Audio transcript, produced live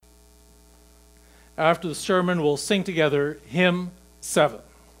After the sermon, we'll sing together hymn 7.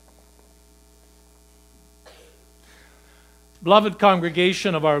 Beloved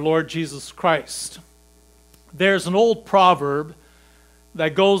congregation of our Lord Jesus Christ, there's an old proverb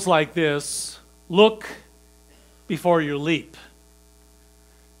that goes like this: look before you leap.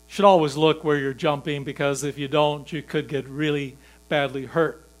 You should always look where you're jumping, because if you don't, you could get really badly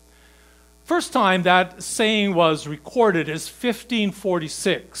hurt. First time that saying was recorded is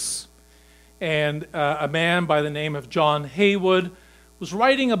 1546. And a man by the name of John Haywood was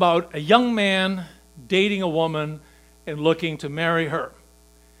writing about a young man dating a woman and looking to marry her.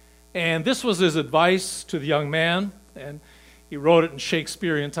 And this was his advice to the young man, and he wrote it in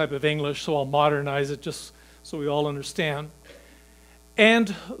Shakespearean type of English, so I'll modernize it just so we all understand.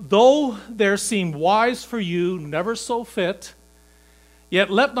 And though there seem wise for you never so fit, yet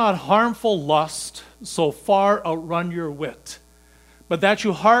let not harmful lust so far outrun your wit, but that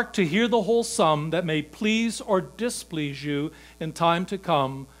you hark to hear the whole sum that may please or displease you in time to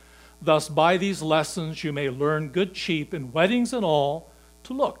come. Thus by these lessons you may learn good cheap in weddings and all,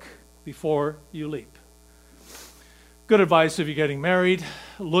 to look before you leap. Good advice if you're getting married: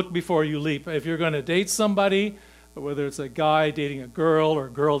 look before you leap. If you're going to date somebody, whether it's a guy dating a girl or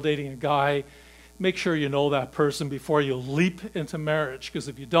a girl dating a guy, make sure you know that person before you leap into marriage, because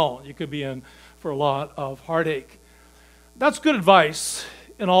if you don't, you could be in for a lot of heartache. That's good advice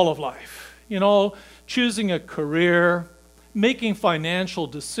in all of life. You know, choosing a career, making financial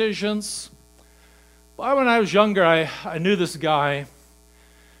decisions. When I was younger, I knew this guy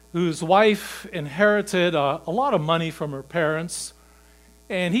whose wife inherited a lot of money from her parents,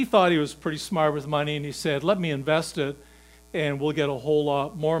 and he thought he was pretty smart with money, and he said, let me invest it, and we'll get a whole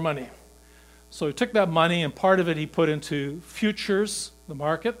lot more money. So he took that money, and part of it he put into futures, the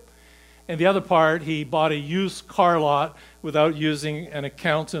market, and the other part he bought a used car lot without using an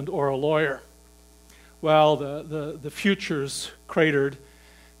accountant or a lawyer. Well, the futures cratered,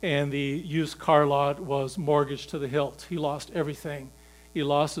 and the used car lot was mortgaged to the hilt. He lost everything. He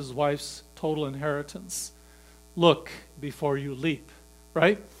lost his wife's total inheritance. Look before you leap,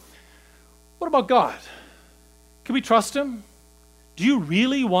 right? What about God? Can we trust him? Do you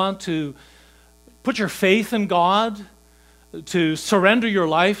really want to put your faith in God, to surrender your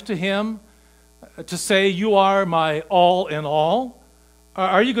life to him, to say, you are my all in all?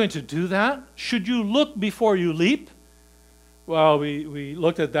 Are you going to do that? Should you look before you leap? Well, we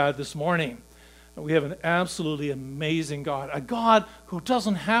looked at that this morning. We have an absolutely amazing God, a God who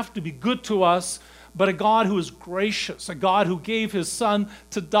doesn't have to be good to us, but a God who is gracious, a God who gave his Son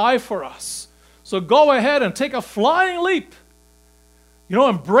to die for us. So go ahead and take a flying leap. You know,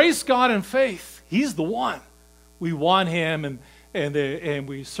 embrace God in faith. He's the one. We want him, and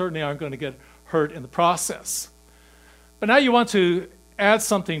we certainly aren't going to get hurt in the process. But now you want to add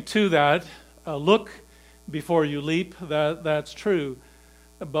something to that. Look before you leap. That's true.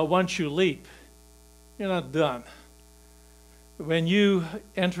 But once you leap, you're not done. When you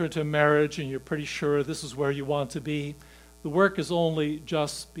enter into marriage and you're pretty sure this is where you want to be, the work is only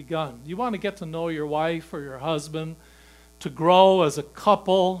just begun. You want to get to know your wife or your husband, to grow as a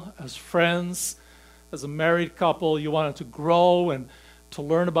couple, as friends, as a married couple. You want to grow and to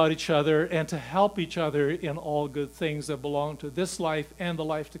learn about each other and to help each other in all good things that belong to this life and the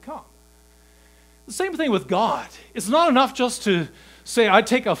life to come. The same thing with God. It's not enough just to say, I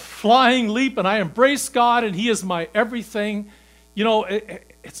take a flying leap and I embrace God and he is my everything. You know,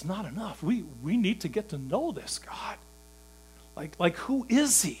 it's not enough. We need to get to know this God. Like who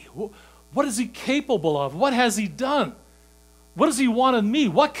is he? What is he capable of? What has he done? What does he want of me?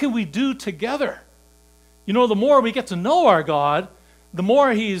 What can we do together? You know, the more we get to know our God, the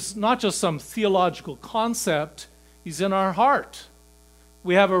more he's not just some theological concept, he's in our heart.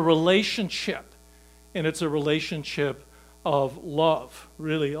 We have a relationship, and it's a relationship of love,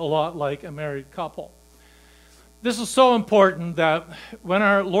 really a lot like a married couple. This is so important that when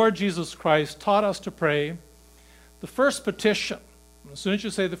our Lord Jesus Christ taught us to pray, the first petition, as soon as you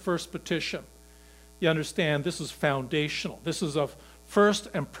say the first petition, you understand this is foundational. This is of first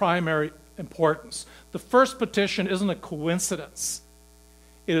and primary importance. The first petition isn't a coincidence.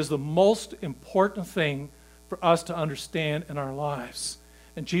 It is the most important thing for us to understand in our lives.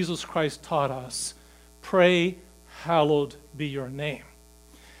 And Jesus Christ taught us, pray, hallowed be your name.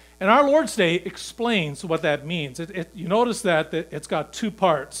 And our Lord's Day explains what that means. You notice that it's got two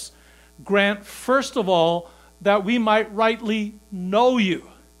parts. Grant, first of all, that we might rightly know you,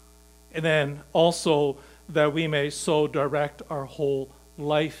 and then also that we may so direct our whole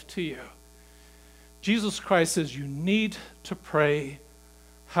life to you. Jesus Christ says you need to pray,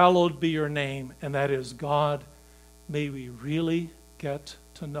 hallowed be your name, and that is, God, may we really get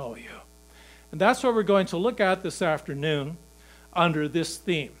to know you. And that's what we're going to look at this afternoon under this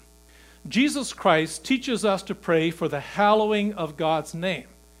theme. Jesus Christ teaches us to pray for the hallowing of God's name.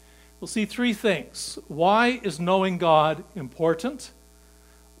 We'll see three things. Why is knowing God important?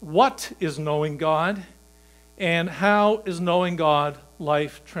 What is knowing God? And how is knowing God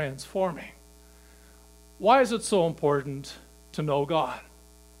life transforming? Why is it so important to know God?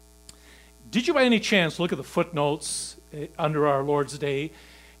 Did you by any chance look at the footnotes under our Lord's Day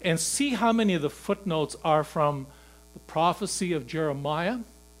and see how many of the footnotes are from the prophecy of Jeremiah?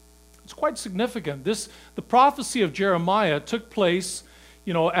 It's quite significant. The prophecy of Jeremiah took place,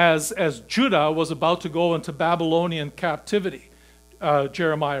 as Judah was about to go into Babylonian captivity.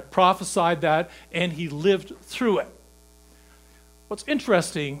 Jeremiah prophesied that, and he lived through it. What's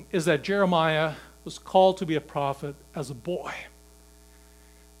interesting is that Jeremiah was called to be a prophet as a boy.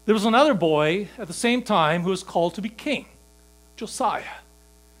 There was another boy at the same time who was called to be king, Josiah.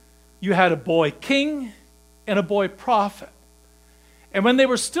 You had a boy king and a boy prophet. And when they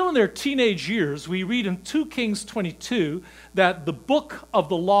were still in their teenage years, we read in 2 Kings 22 that the book of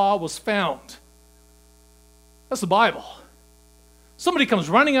the law was found. That's the Bible. Somebody comes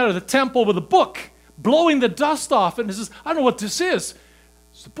running out of the temple with a book, blowing the dust off it, and says, I don't know what this is.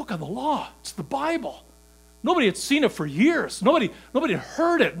 It's the book of the law. It's the Bible. Nobody had seen it for years. Nobody had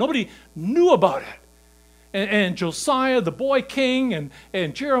heard it. Nobody knew about it. And Josiah, the boy king,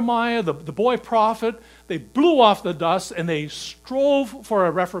 and Jeremiah, the boy prophet, they blew off the dust and they strove for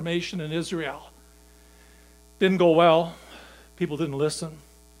a reformation in Israel. Didn't go well. People didn't listen.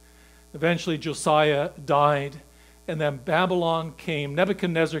 Eventually Josiah died, and then Babylon came,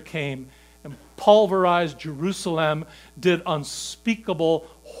 Nebuchadnezzar came, and pulverized Jerusalem, did unspeakable,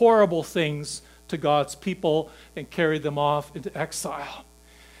 horrible things to God's people, and carried them off into exile.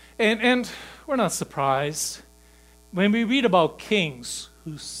 And we're not surprised when we read about kings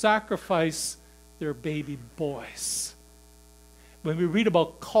who sacrifice their baby boys. When we read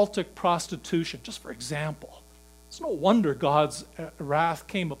about cultic prostitution, just for example, it's no wonder God's wrath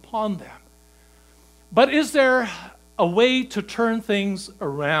came upon them. But is there a way to turn things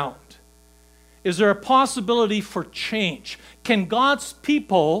around? Is there a possibility for change? Can God's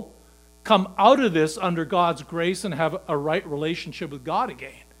people come out of this under God's grace and have a right relationship with God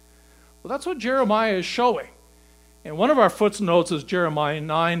again? Well, that's what Jeremiah is showing. And one of our footnotes is Jeremiah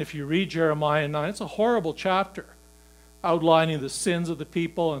 9. If you read Jeremiah 9, it's a horrible chapter outlining the sins of the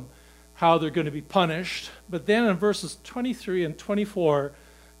people and how they're going to be punished. But then in verses 23 and 24,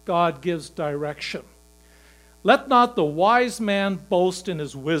 God gives direction. Let not the wise man boast in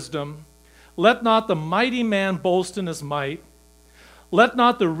his wisdom. Let not the mighty man boast in his might. Let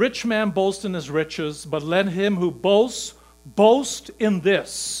not the rich man boast in his riches, but let him who boasts boast in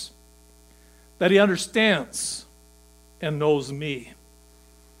this, that he understands and knows me,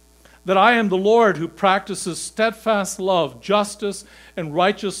 that I am the Lord who practices steadfast love, justice, and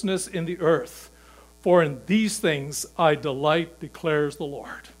righteousness in the earth. For in these things I delight, declares the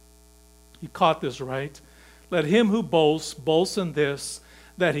Lord. You caught this, right? Let him who boasts boast in this,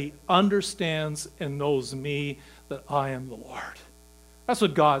 that he understands and knows me, that I am the Lord. That's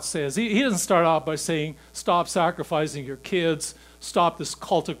what God says. He doesn't start out by saying, stop sacrificing your kids, stop this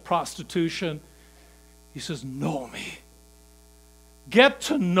cultic prostitution. He says, know me. Get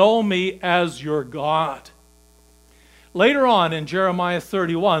to know me as your God. Later on in Jeremiah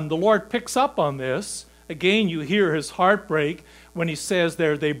 31, the Lord picks up on this. Again, you hear his heartbreak when he says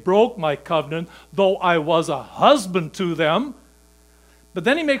there, they broke my covenant, though I was a husband to them. But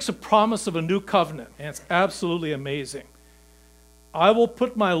then he makes a promise of a new covenant, and it's absolutely amazing. I will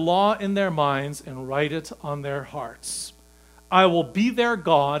put my law in their minds and write it on their hearts. I will be their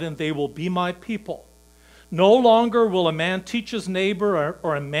God, and they will be my people. No longer will a man teach his neighbor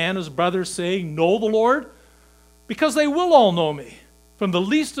or a man his brother, saying, know the Lord, because they will all know me, from the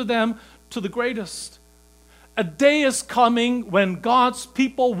least of them to the greatest. A day is coming when God's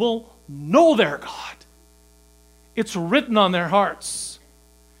people will know their God. It's written on their hearts.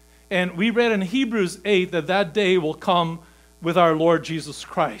 And we read in Hebrews 8 that day will come with our Lord Jesus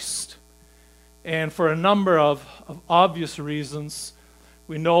Christ. And for a number of obvious reasons,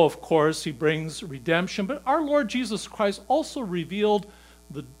 we know, of course, he brings redemption, but our Lord Jesus Christ also revealed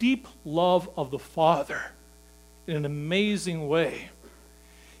the deep love of the Father in an amazing way.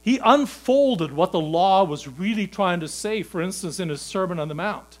 He unfolded what the law was really trying to say, for instance, in his Sermon on the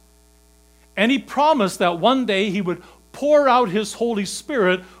Mount. And he promised that one day he would pour out his Holy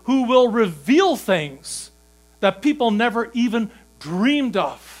Spirit, who will reveal things that people never even dreamed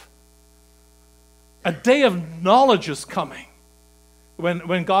of. A day of knowledge is coming,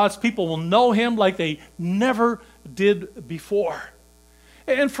 when God's people will know him like they never did before.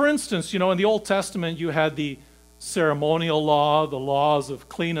 And for instance, in the Old Testament, you had the ceremonial law, the laws of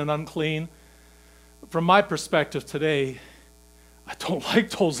clean and unclean. From my perspective today, I don't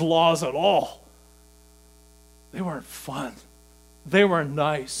like those laws at all. They weren't fun. They weren't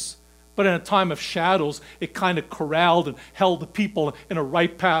nice. But in a time of shadows, it kind of corralled and held the people in a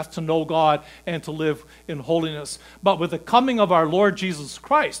right path to know God and to live in holiness. But with the coming of our Lord Jesus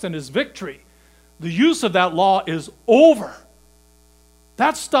Christ and his victory, the use of that law is over.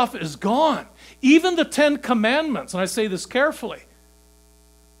 That stuff is gone. Even the 10 Commandments, and I say this carefully,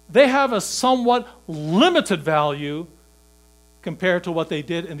 they have a somewhat limited value compared to what they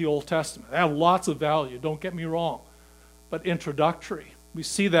did in the Old Testament. They have lots of value, don't get me wrong, but introductory. We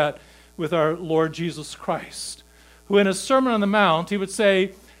see that with our Lord Jesus Christ, who in his Sermon on the Mount, he would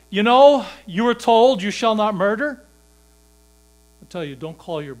say, you were told you shall not murder. I tell you, don't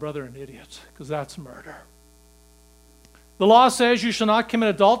call your brother an idiot, because that's murder. The law says you shall not commit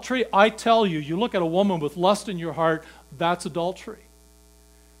adultery. I tell you, you look at a woman with lust in your heart, that's adultery.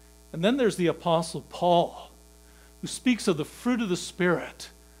 And then there's the Apostle Paul, who speaks of the fruit of the Spirit,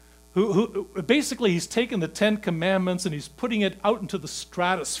 who basically he's taken the 10 Commandments and he's putting it out into the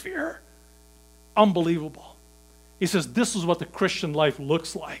stratosphere. Unbelievable. He says this is what the Christian life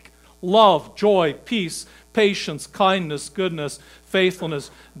looks like. Love, joy, peace, patience, kindness, goodness,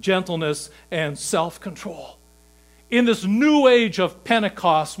 faithfulness, gentleness, and self-control. In this new age of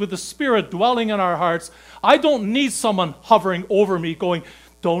Pentecost, with the Spirit dwelling in our hearts, I don't need someone hovering over me going,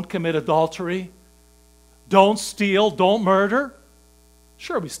 don't commit adultery, don't steal, don't murder.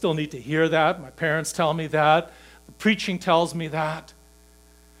 Sure, we still need to hear that. My parents tell me that. The preaching tells me that.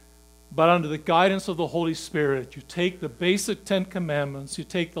 But under the guidance of the Holy Spirit, you take the basic 10 Commandments, you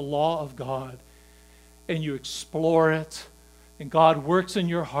take the law of God, and you explore it, and God works in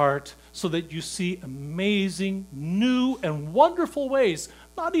your heart so that you see amazing, new, and wonderful ways,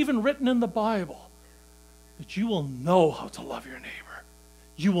 not even written in the Bible, that you will know how to love your neighbor.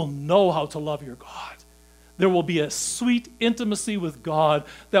 You will know how to love your God. There will be a sweet intimacy with God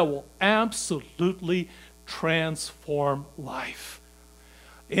that will absolutely transform life.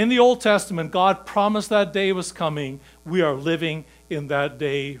 In the Old Testament, God promised that day was coming. We are living in that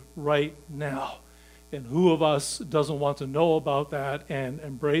day right now. And who of us doesn't want to know about that and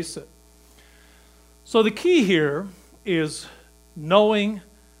embrace it? So the key here is knowing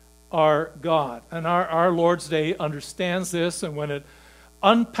our God. And our Lord's Day understands this, and when it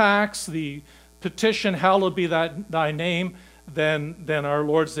unpacks the petition, hallowed be thy name, then our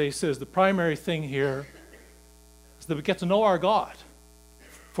Lord's Day says the primary thing here is that we get to know our God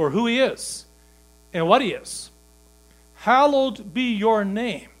for who he is and what he is. Hallowed be your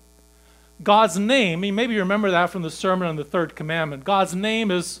name. God's name, maybe you remember that from the sermon on the third commandment. God's name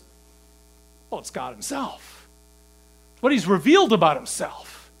is, it's God himself. It's what he's revealed about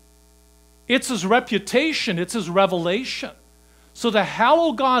himself. It's his reputation. It's his revelation. So to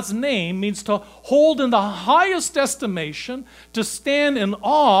hallow God's name means to hold in the highest estimation, to stand in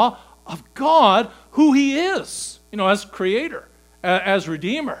awe of God, who he is, as creator, as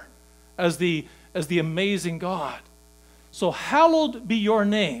redeemer, as the amazing God. So hallowed be your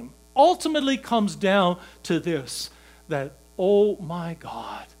name ultimately comes down to this, that, oh my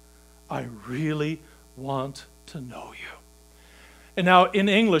God, I really want to know you. And now in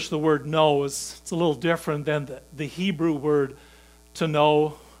English, the word know it's a little different than the Hebrew word to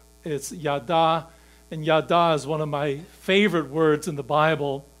know. It's yada, and yada is one of my favorite words in the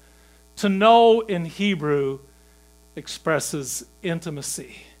Bible. To know in Hebrew expresses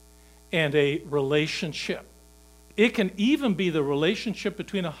intimacy and a relationship. It can even be the relationship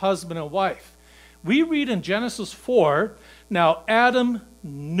between a husband and wife. We read in Genesis 4, now Adam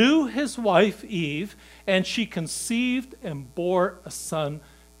knew his wife Eve, and she conceived and bore a son,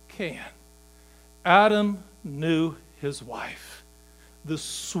 Cain. Adam knew his wife. The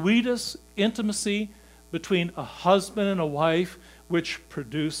sweetest intimacy between a husband and a wife, which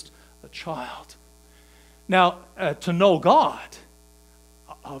produced a child. Now, to know God,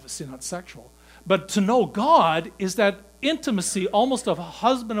 obviously not sexual, but to know God is that intimacy almost of a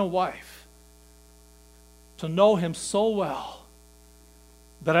husband and wife. To know him so well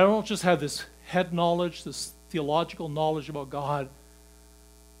that I don't just have this head knowledge, this theological knowledge about God,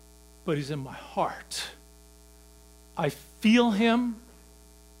 but he's in my heart. I feel him.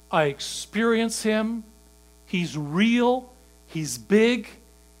 I experience him. He's real. He's big.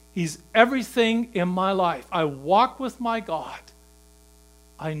 He's everything in my life. I walk with my God.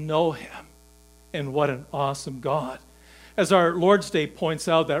 I know him. And what an awesome God. As our Lord's Day points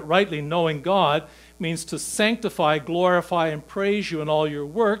out, that rightly knowing God means to sanctify, glorify, and praise you in all your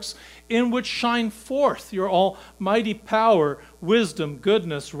works, in which shine forth your almighty power, wisdom,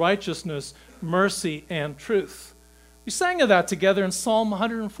 goodness, righteousness, mercy, and truth. We sang of that together in Psalm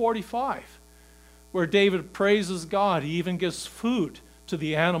 145, where David praises God. He even gives food to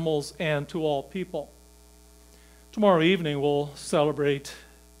the animals and to all people. Tomorrow evening we'll celebrate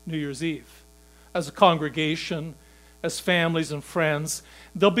New Year's Eve. As a congregation, as families and friends,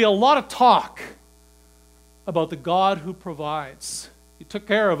 there'll be a lot of talk about the God who provides. He took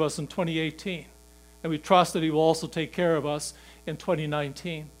care of us in 2018, and we trust that He will also take care of us in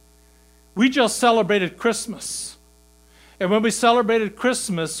 2019. We just celebrated Christmas. And when we celebrated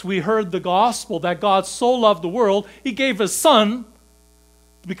Christmas, we heard the gospel that God so loved the world, He gave His Son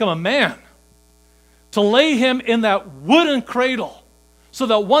to become a man, to lay Him in that wooden cradle, so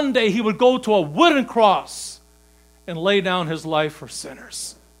that one day He would go to a wooden cross and lay down His life for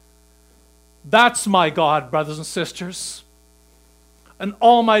sinners. That's my God, brothers and sisters. An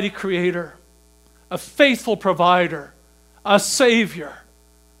almighty creator, a faithful provider, a savior,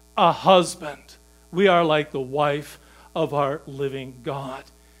 a husband. We are like the wife of our living God.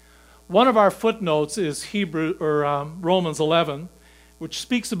 One of our footnotes is Romans 11, which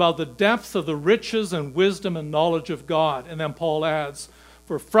speaks about the depth of the riches and wisdom and knowledge of God. And then Paul adds,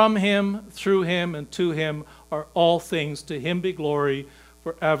 for from Him, through Him, and to Him are all things. To Him be glory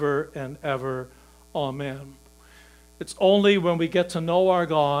forever and ever. Amen. It's only when we get to know our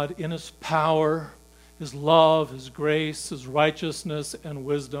God in His power, His love, His grace, His righteousness, and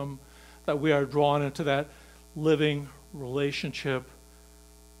wisdom that we are drawn into that living relationship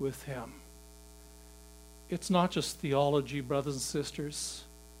with Him. It's not just theology, brothers and sisters.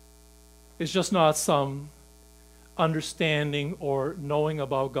 It's just not some understanding or knowing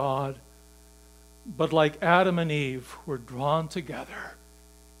about God. But like Adam and Eve, we're drawn together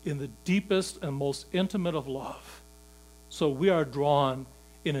in the deepest and most intimate of love. So we are drawn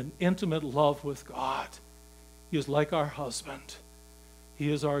in an intimate love with God. He is like our husband.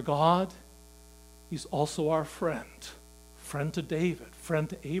 He is our God. He's also our friend. Friend to David, friend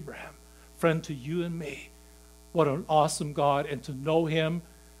to Abraham, friend to you and me. What an awesome God. And to know Him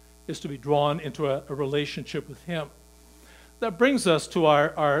is to be drawn into a relationship with Him. That brings us to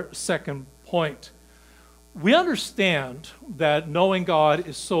our second point. We understand that knowing God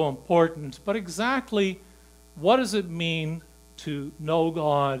is so important, but exactly what does it mean to know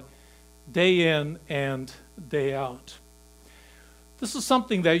God day in and day out? This is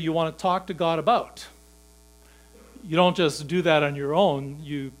something that you want to talk to God about. You don't just do that on your own.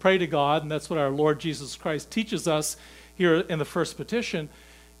 You pray to God, and that's what our Lord Jesus Christ teaches us here in the first petition.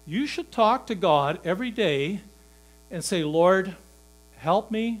 You should talk to God every day and say, Lord,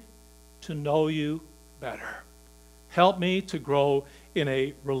 help me to know you better. Help me to grow in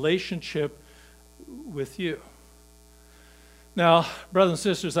a relationship with you. Now, brothers and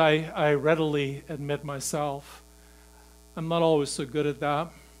sisters, I readily admit myself, I'm not always so good at that.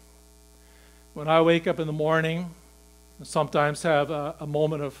 When I wake up in the morning, and sometimes have a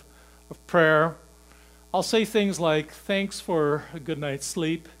moment of prayer, I'll say things like, thanks for a good night's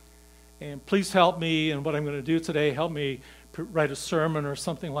sleep, and please help me in what I'm going to do today. Help me write a sermon or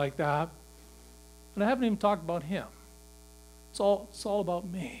something like that. And I haven't even talked about Him. It's all about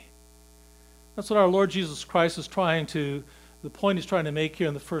me. That's what our Lord Jesus Christ is the point He's trying to make here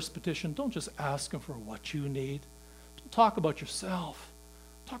in the first petition. Don't just ask Him for what you need. Don't talk about yourself.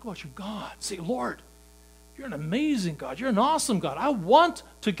 Talk about your God. Say, Lord, you're an amazing God. You're an awesome God. I want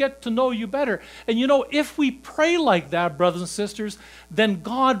to get to know you better. And you know, if we pray like that, brothers and sisters, then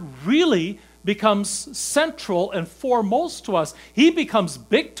God really becomes central and foremost to us. He becomes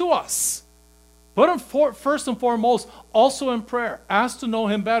big to us. Put Him first and foremost, also in prayer. Ask to know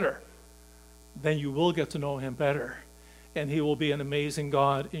Him better. Then you will get to know Him better. And He will be an amazing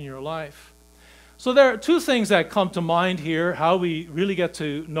God in your life. So there are two things that come to mind here, how we really get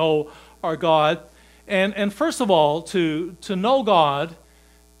to know our God. And first of all, to know God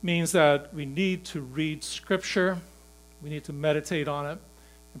means that we need to read Scripture. We need to meditate on it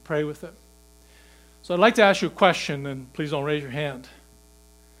and pray with it. So I'd like to ask you a question, and please don't raise your hand.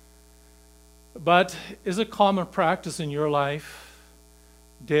 But is it common practice in your life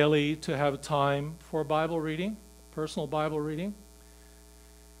daily to have time for Bible reading, personal Bible reading,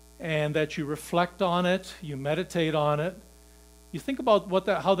 and that you reflect on it, you meditate on it, you think about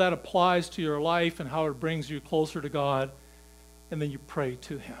how that applies to your life and how it brings you closer to God, and then you pray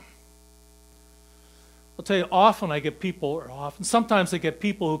to Him? I'll tell you, sometimes I get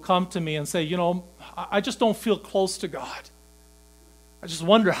people who come to me and say, you know, I just don't feel close to God. I just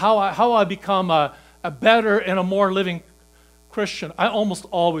wonder how I become a better and a more living Christian, I almost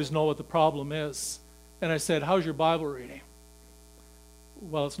always know what the problem is. And I said, how's your Bible reading?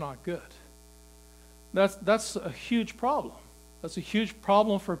 Well, it's not good. That's a huge problem. That's a huge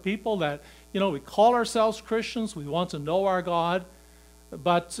problem for people that, we call ourselves Christians, we want to know our God,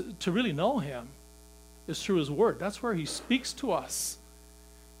 but to really know Him is through His Word. That's where He speaks to us.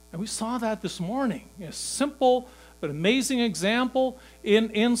 And we saw that this morning. A simple but amazing example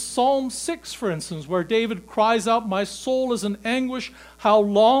in Psalm 6, for instance, where David cries out, "My soul is in anguish. How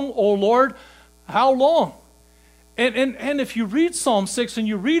long, O Lord? How long?" And if you read Psalm 6 and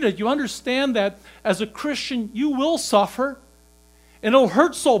you read it, you understand that as a Christian, you will suffer. And it'll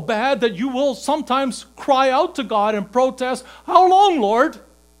hurt so bad that you will sometimes cry out to God and protest, "How long, Lord?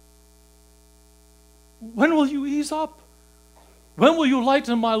 When will you ease up? When will you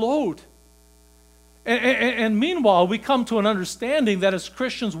lighten my load?" And meanwhile, we come to an understanding that as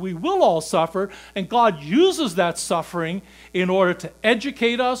Christians, we will all suffer, and God uses that suffering in order to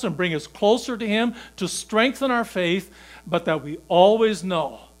educate us and bring us closer to Him, to strengthen our faith, but that we always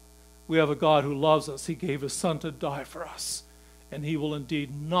know we have a God who loves us. He gave His Son to die for us, and He will indeed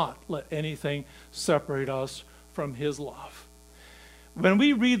not let anything separate us from His love. When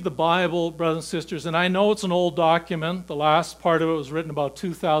we read the Bible, brothers and sisters, and I know it's an old document, the last part of it was written about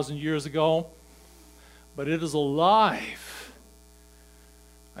 2,000 years ago, but it is alive.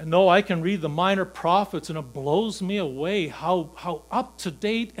 I know I can read the Minor Prophets and it blows me away how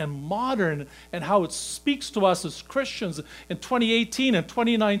up-to-date and modern and how it speaks to us as Christians in 2018 and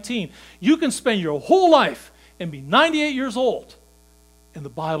 2019. You can spend your whole life and be 98 years old, and the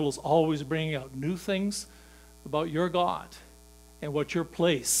Bible is always bringing out new things about your God and what your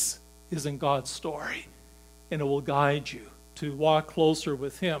place is in God's story, and it will guide you to walk closer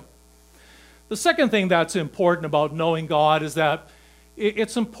with Him. The second thing that's important about knowing God is that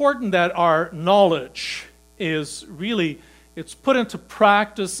it's important that our knowledge is really, it's put into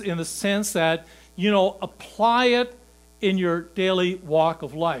practice in the sense that, apply it in your daily walk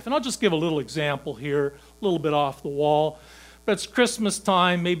of life. And I'll just give a little example here, a little bit off the wall. But it's Christmas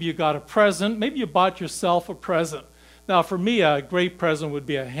time, maybe you got a present, maybe you bought yourself a present. Now for me, a great present would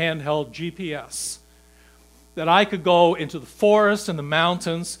be a handheld GPS, that I could go into the forest and the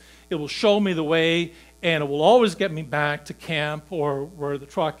mountains. It will show me the way, and it will always get me back to camp or where the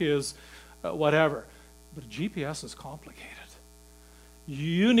truck is, whatever. But a GPS is complicated.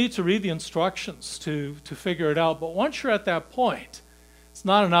 You need to read the instructions to figure it out. But once you're at that point, it's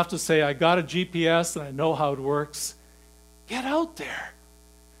not enough to say, I got a GPS and I know how it works. Get out there.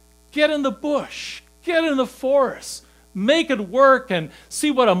 Get in the bush. Get in the forest. Make it work and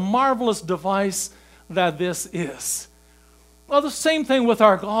see what a marvelous device that this is. Well, the same thing with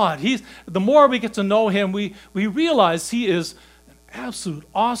our God. The more we get to know Him, we realize He is an absolute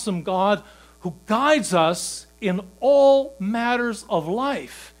awesome God who guides us in all matters of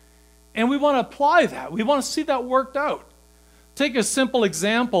life. And we want to apply that. We want to see that worked out. Take a simple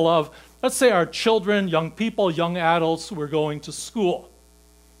example of, let's say our children, young people, young adults who are going to school.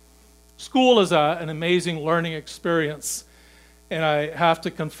 School is an amazing learning experience. And I have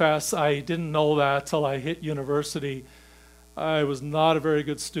to confess, I didn't know that till I hit university. I was not a very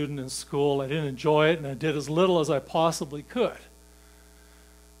good student in school. I didn't enjoy it, and I did as little as I possibly could.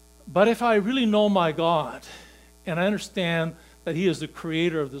 But if I really know my God, and I understand that He is the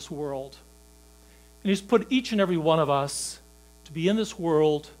creator of this world, and He's put each and every one of us to be in this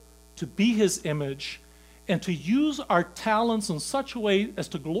world, to be His image, and to use our talents in such a way as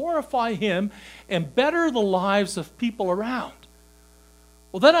to glorify Him and better the lives of people around.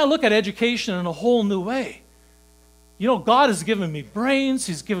 Well, then I look at education in a whole new way. God has given me brains,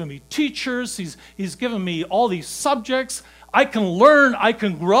 He's given me teachers, He's given me all these subjects. I can learn, I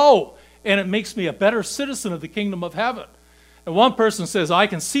can grow, and it makes me a better citizen of the kingdom of heaven. And one person says, I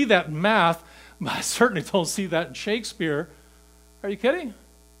can see that in math, but I certainly don't see that in Shakespeare. Are you kidding?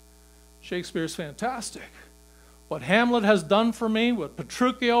 Shakespeare's fantastic. What Hamlet has done for me, what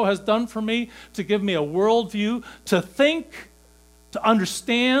Petruchio has done for me, to give me a worldview, to think, to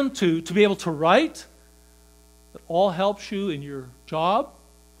understand, to be able to write, that all helps you in your job.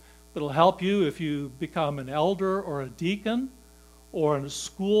 It'll help you if you become an elder or a deacon or in a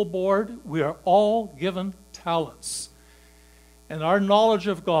school board. We are all given talents. And our knowledge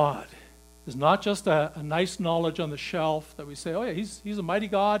of God is not just a nice knowledge on the shelf that we say, oh yeah, he's a mighty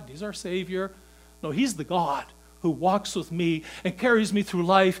God, He's our Savior. No, He's the God who walks with me and carries me through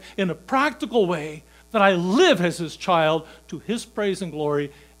life in a practical way that I live as His child to His praise and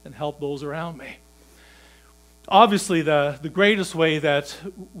glory and help those around me. Obviously, the greatest way that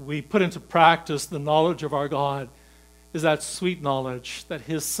we put into practice the knowledge of our God is that sweet knowledge that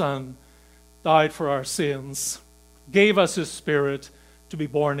His Son died for our sins gave us his Spirit to be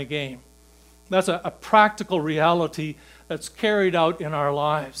born again. That's a practical reality that's carried out in our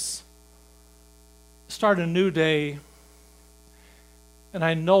lives. Start a new day, and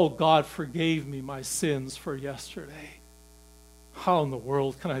I know God forgave me my sins for yesterday. How in the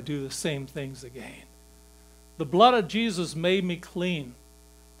world can I do the same things again? The blood of Jesus made me clean.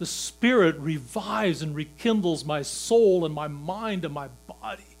 The Spirit revives and rekindles my soul and my mind and my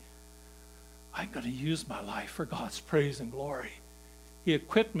body. I'm going to use my life for God's praise and glory. He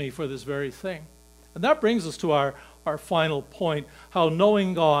equipped me for this very thing. And that brings us to our final point, how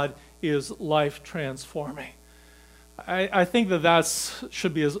knowing God is life transforming. I think that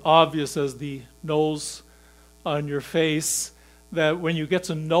should be as obvious as the nose on your face, that when you get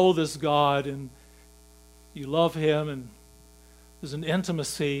to know this God and you love him and there's an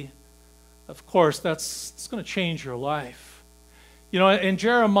intimacy, of course, it's going to change your life. You know, in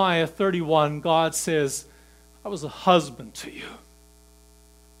Jeremiah 31, God says, I was a husband to you.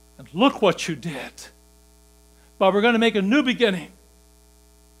 And look what you did. But we're going to make a new beginning.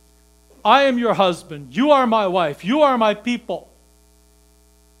 I am your husband. You are my wife. You are my people.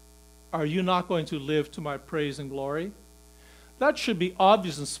 Are you not going to live to my praise and glory? That should be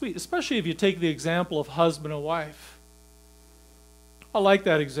obvious and sweet, especially if you take the example of husband and wife. I like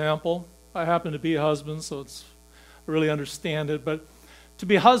that example. I happen to be a husband, so I really understand it. But to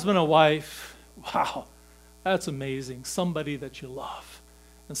be husband and wife, wow, that's amazing. Somebody that you love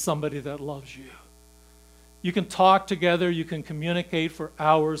and somebody that loves you. You can talk together. You can communicate for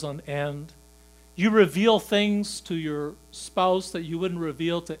hours on end. You reveal things to your spouse that you wouldn't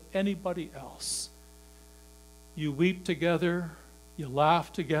reveal to anybody else. You weep together. You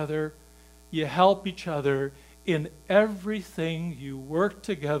laugh together. You help each other in everything. You work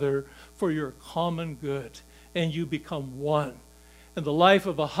together for your common good, and you become one. And the life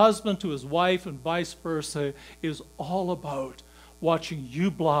of a husband to his wife and vice versa is all about watching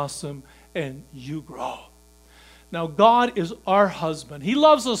you blossom and you grow. Now, God is our husband. He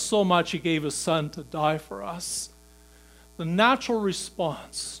loves us so much, he gave his son to die for us. The natural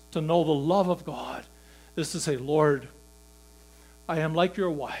response to know the love of God is to say, Lord, I am like your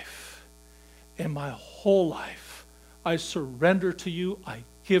wife. In my whole life, I surrender to you. I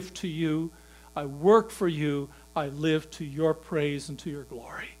give to you. I work for you. I live to your praise and to your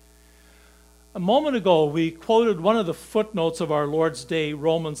glory. A moment ago, we quoted one of the footnotes of our Lord's Day,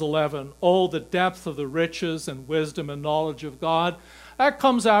 Romans 11. Oh, the depth of the riches and wisdom and knowledge of God. That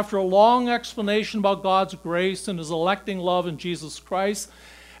comes after a long explanation about God's grace and his electing love in Jesus Christ.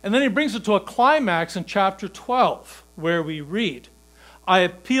 And then he brings it to a climax in chapter 12, where we read, I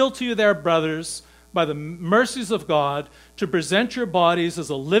appeal to you there, brothers, by the mercies of God, to present your bodies as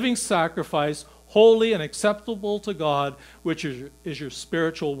a living sacrifice, holy and acceptable to God, which is your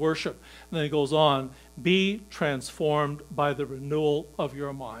spiritual worship. And then he goes on, be transformed by the renewal of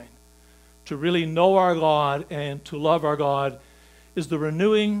your mind. To really know our God and to love our God is the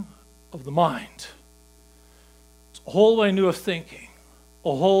renewing of the mind. It's a whole way new of thinking,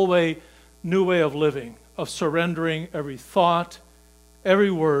 a whole way new way of living, of surrendering every thought,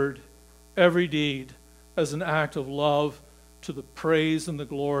 every word, every deed as an act of love to the praise and the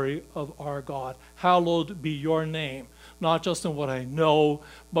glory of our God. Hallowed be your name, not just in what I know,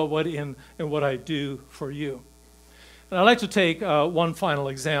 but in what I do for you. And I'd like to take one final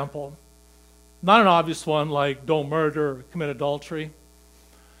example. Not an obvious one like don't murder or commit adultery.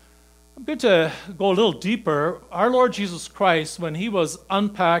 I'm going to go a little deeper. Our Lord Jesus Christ, when he was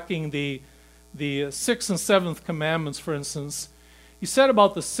unpacking the 6th and 7th commandments, for instance, he said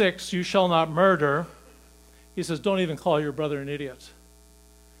about the 6th, you shall not murder. He says, don't even call your brother an idiot.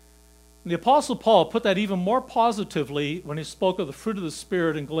 And the Apostle Paul put that even more positively when he spoke of the fruit of the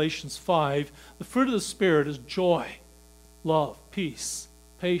Spirit in Galatians 5. The fruit of the Spirit is joy, love, peace,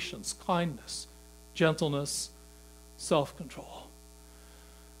 patience, kindness, gentleness, self-control.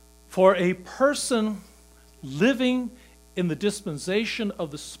 For a person living in the dispensation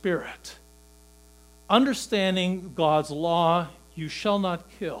of the Spirit, understanding God's law, you shall not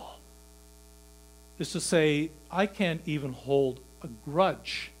kill, is to say, I can't even hold a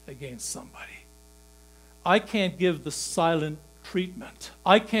grudge against somebody. I can't give the silent treatment.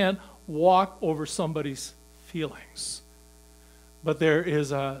 I can't walk over somebody's feelings. But there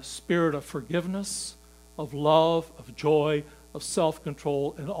is a spirit of forgiveness, of love, of joy, of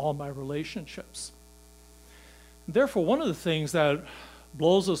self-control in all my relationships. Therefore, one of the things that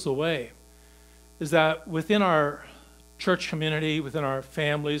blows us away is that within our church community, within our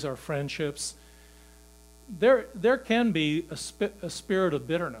families, our friendships, there can be a spirit of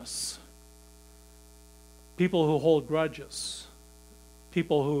bitterness. People who hold grudges.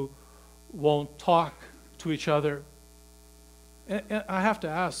 People who won't talk to each other And I have to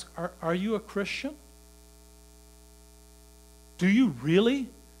ask, are you a Christian? Do you really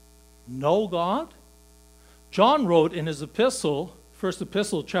know God? John wrote in his epistle, first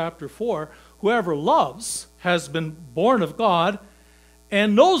epistle, chapter 4, whoever loves has been born of God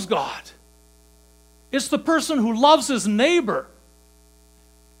and knows God. It's the person who loves his neighbor.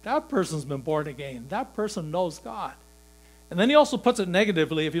 That person's been born again. That person knows God. And then he also puts it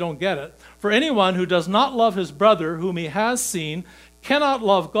negatively if you don't get it. For anyone who does not love his brother whom he has seen cannot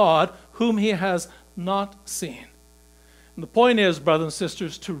love God whom he has not seen. And the point is, brothers and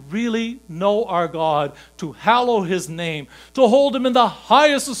sisters, to really know our God, to hallow his name, to hold him in the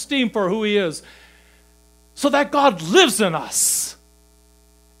highest esteem for who he is, so that God lives in us.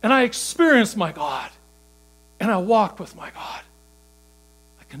 And I experience my God, and I walk with my God.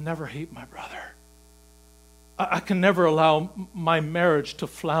 I can never hate my brother. I can never allow my marriage to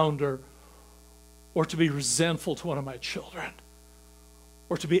flounder, or to be resentful to one of my children,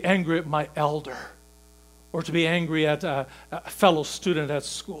 or to be angry at my elder, or to be angry at a fellow student at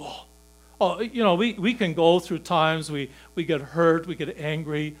school. Oh, you know, we can go through times we get hurt, we get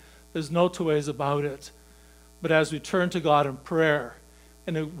angry. There's no two ways about it. But as we turn to God in prayer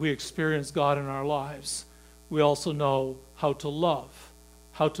and we experience God in our lives, we also know how to love,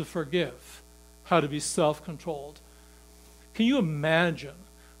 how to forgive, how to be self-controlled. Can you imagine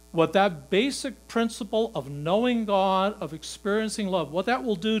what that basic principle of knowing God, of experiencing love, what that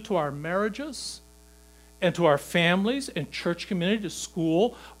will do to our marriages and to our families and church community, to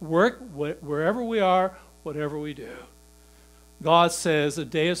school, work, wherever we are, whatever we do? God says, a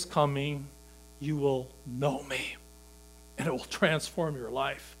day is coming, you will know me, and it will transform your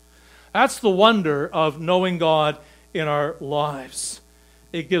life. That's the wonder of knowing God in our lives.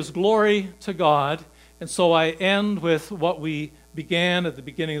 It gives glory to God. And so I end with what we began at the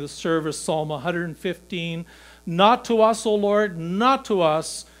beginning of the service, Psalm 115. Not to us, O Lord, not to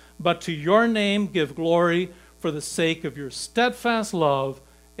us, but to your name give glory for the sake of your steadfast love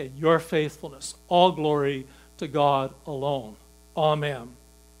and your faithfulness. All glory to God alone. Amen.